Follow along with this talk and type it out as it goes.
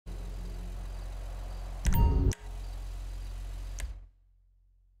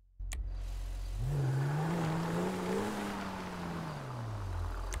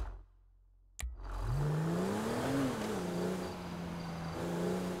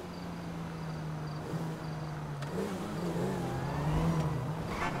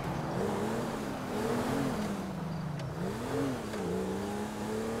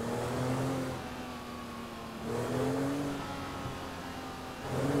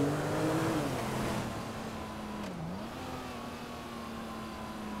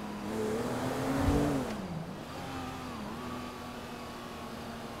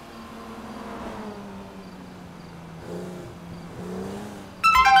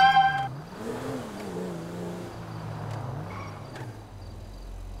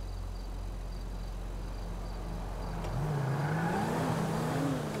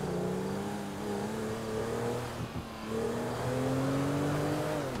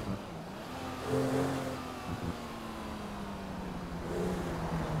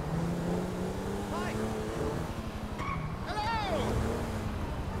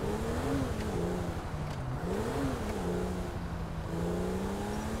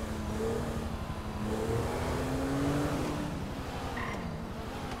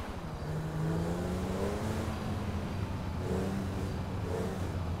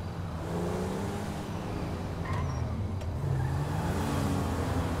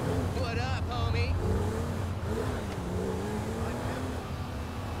What up, homie?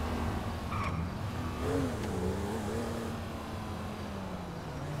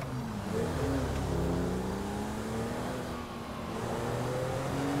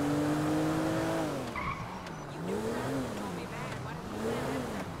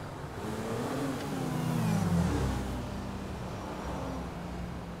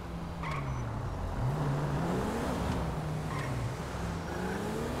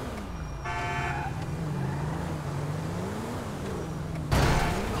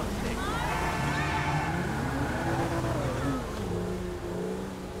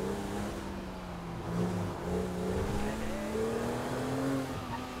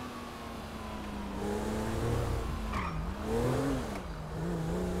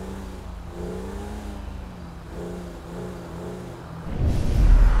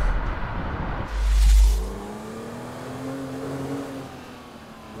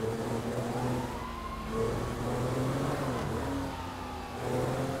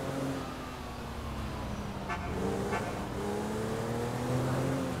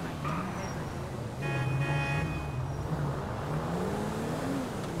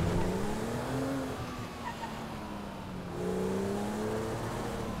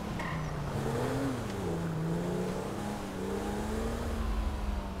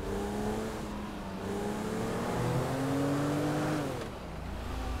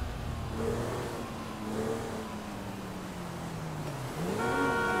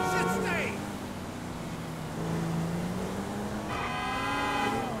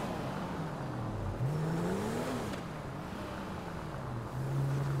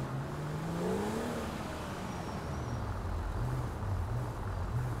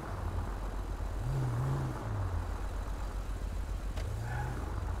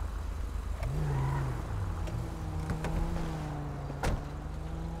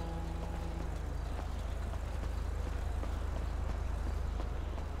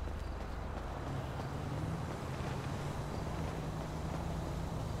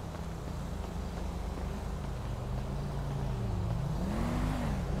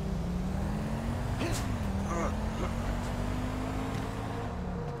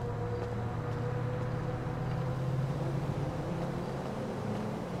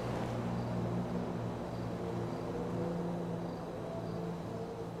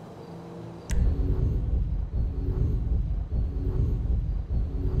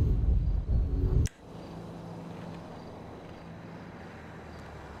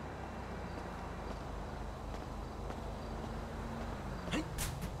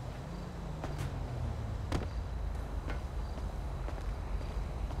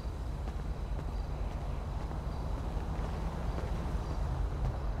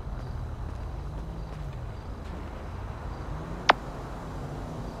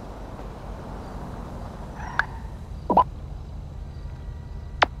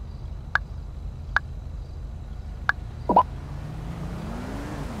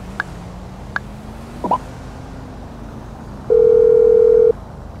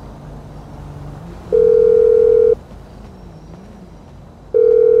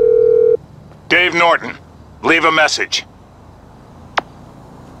 Dave Norton, leave a message.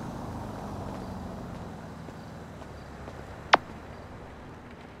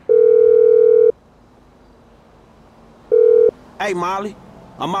 Hey, Molly.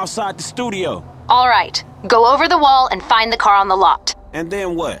 I'm outside the studio. All right. Go over the wall and find the car on the lot. And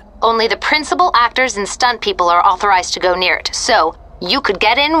then what? Only the principal actors and stunt people are authorized to go near it, so you could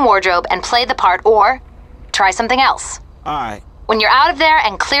get in wardrobe and play the part or try something else. All right. When you're out of there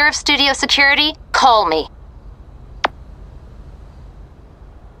and clear of studio security, call me.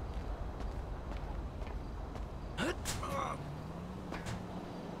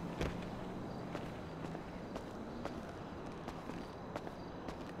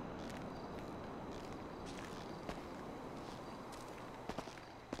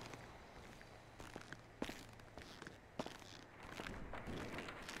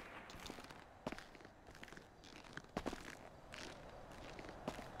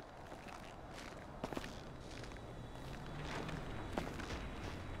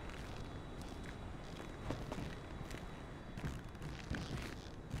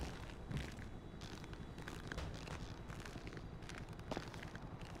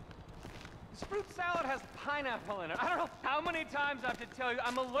 Fruit salad has pineapple in it. I don't know how many times I have to tell you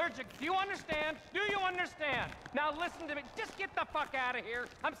I'm allergic. Do you understand? Do you understand? Now listen to me. Just get the fuck out of here.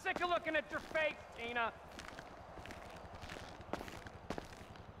 I'm sick of looking at your face, Tina.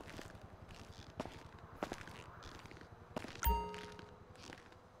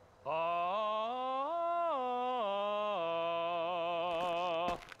 Oh.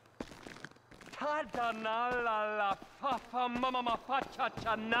 da na la la fa fa ma ma ma fa cha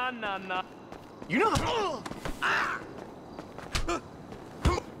cha na na na. You know the...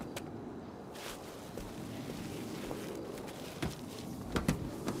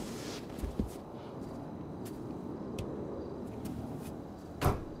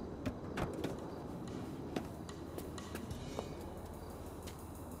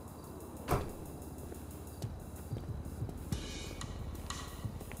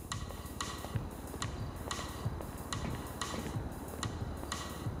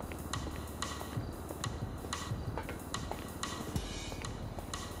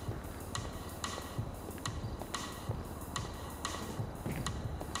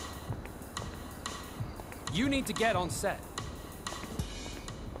 You need to get on set.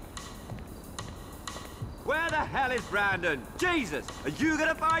 Where the hell is Brandon? Jesus! Are you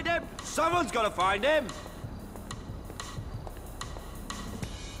gonna find him? Someone's gotta find him!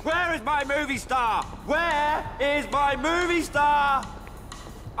 Where is my movie star? Where is my movie star?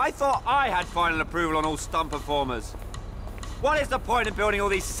 I thought I had final approval on all stunt performers. What is the point of building all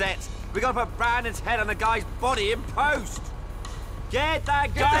these sets? We gotta put Brandon's head on the guy's body in post. Get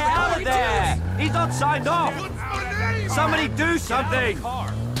that guy out of there! He's not signed off! Somebody do something!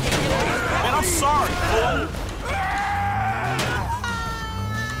 Man, I'm sorry, fool.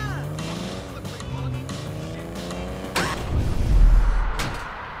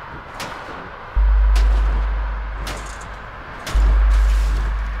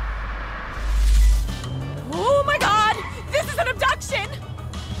 Oh my god! This is an abduction!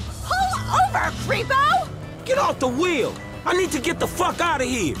 Pull over, creepo! Get off the wheel. I need to get the fuck out of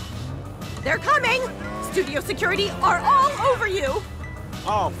here. They're coming! Studio security are all over you!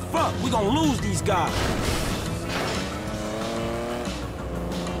 Oh, fuck. We gonna lose these guys.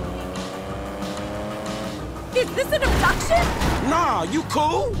 Is this an abduction? Nah, you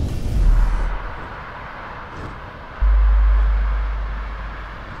cool?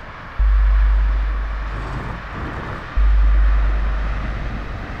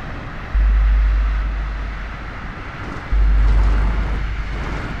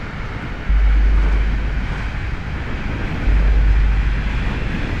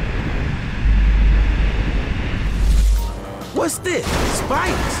 What's this?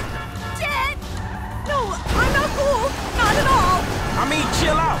 Spikes? Shit! No, I'm not cool. Not at all. I mean,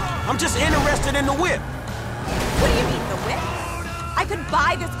 chill out. I'm just interested in the whip. What do you mean, the whip? I could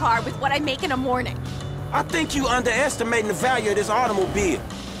buy this car with what I make in a morning. I think you underestimating the value of this automobile.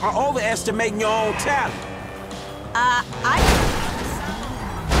 Or overestimating your own talent. I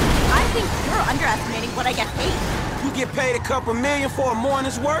think you're underestimating what I get paid. You get paid a couple million for a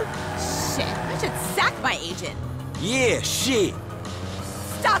morning's work? Shit, I should sack my agent. Yeah, shit.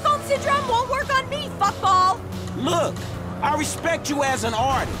 Stockholm Syndrome won't work on me, fuckball! Look, I respect you as an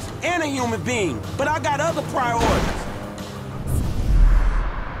artist and a human being, but I got other priorities.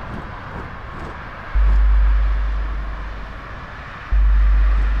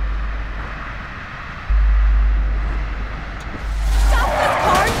 Stop this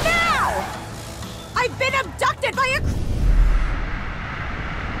car now! I've been abducted by a...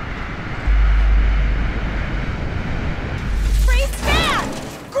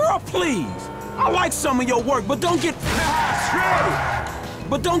 Girl, please. I like some of your work, but don't get...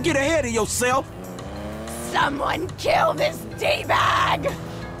 But don't get ahead of yourself. Someone kill this D-bag!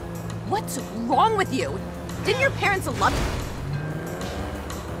 What's wrong with you? Didn't your parents love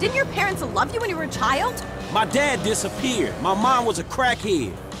you when you were a child? My dad disappeared. My mom was a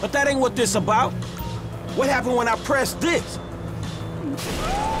crackhead. But that ain't what this about. What happened when I pressed this?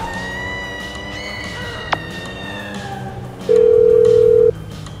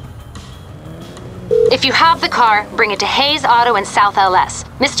 If you have the car, bring it to Hayes Auto in South LS.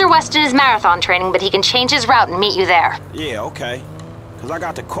 Mr. Weston is marathon training, but he can change his route and meet you there. Yeah, okay. Because I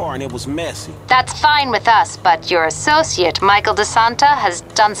got the car and it was messy. That's fine with us, but your associate, Michael DeSanta, has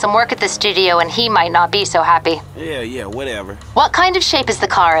done some work at the studio and he might not be so happy. Yeah, whatever. What kind of shape is the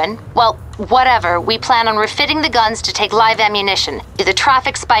car in? Well, whatever. We plan on refitting the guns to take live ammunition. The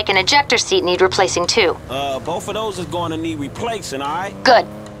traffic spike and ejector seat need replacing too. Both of those is going to need replacing, all right? Good.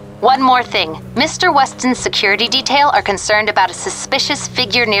 One more thing. Mr. Weston's security detail are concerned about a suspicious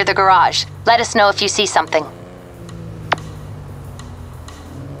figure near the garage. Let us know if you see something.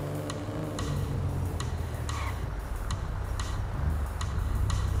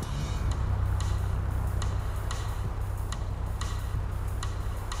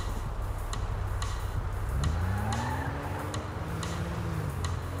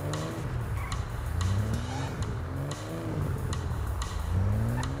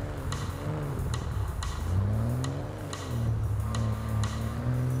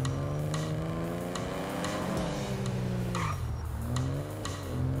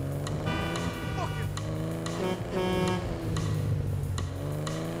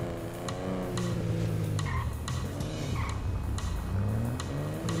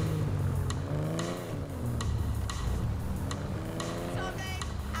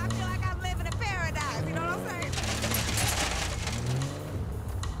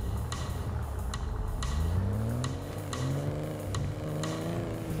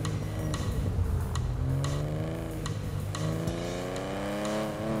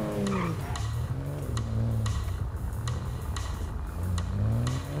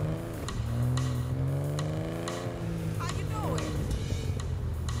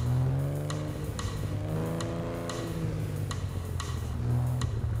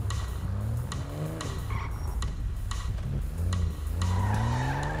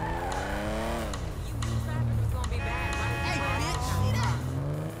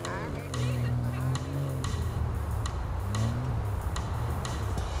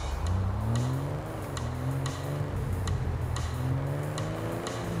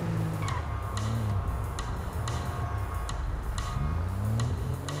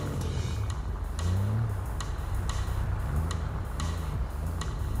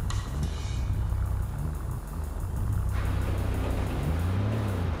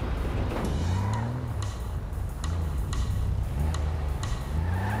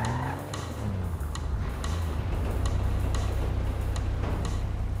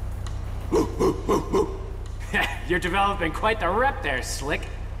 You're developing quite the rep there, Slick.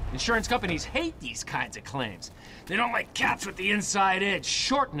 Insurance companies hate these kinds of claims. They don't like cats with the inside edge,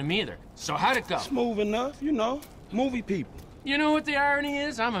 shorten them either. So how'd it go? Smooth enough, you know. Movie people. You know what the irony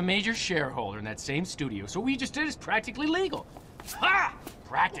is? I'm a major shareholder in that same studio, so what we just did is practically legal. Ha!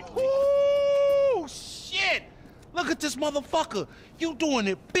 Practically. Ooh, shit! Look at this motherfucker. You doing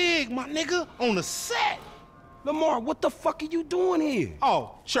it big, my nigga, on the set. Lamar, what the fuck are you doing here?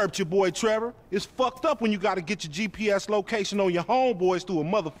 Oh, chirped your boy Trevor. It's fucked up when you gotta get your GPS location on your homeboys through a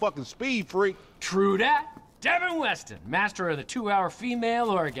motherfucking speed freak. True that. Devin Weston, master of the 2-hour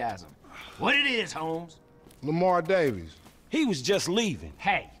female orgasm. What it is, Holmes? Lamar Davies. He was just leaving.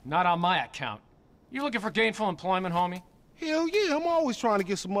 Hey, not on my account. You looking for gainful employment, homie? Hell yeah, I'm always trying to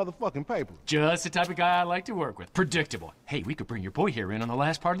get some motherfucking paper. Just the type of guy I like to work with. Predictable. Hey, we could bring your boy here in on the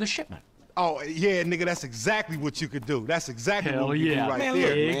last part of the shipment. Oh, yeah, nigga, that's exactly what you could do. That's exactly what you do right Man, there.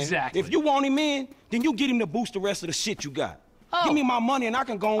 look, man. Exactly. If you want him in, then you get him to boost the rest of the shit you got. Give me my money and I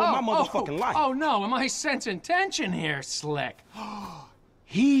can go on with my motherfucking life. Oh, no, am I sensing tension here, Slick?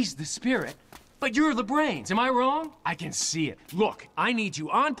 He's the spirit, but you're the brains. Am I wrong? I can see it. Look, I need you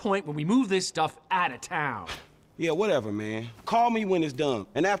on point when we move this stuff out of town. Yeah, whatever, man. Call me when it's done.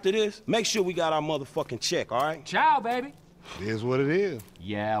 And after this, make sure we got our motherfucking check, all right? Ciao, baby. It is what it is.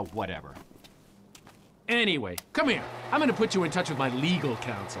 Yeah, whatever. Anyway, come here. I'm gonna put you in touch with my legal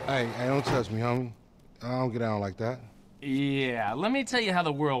counsel. Hey, don't touch me, homie. I don't get down like that. Yeah, let me tell you how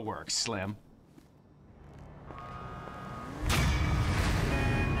the world works, Slim.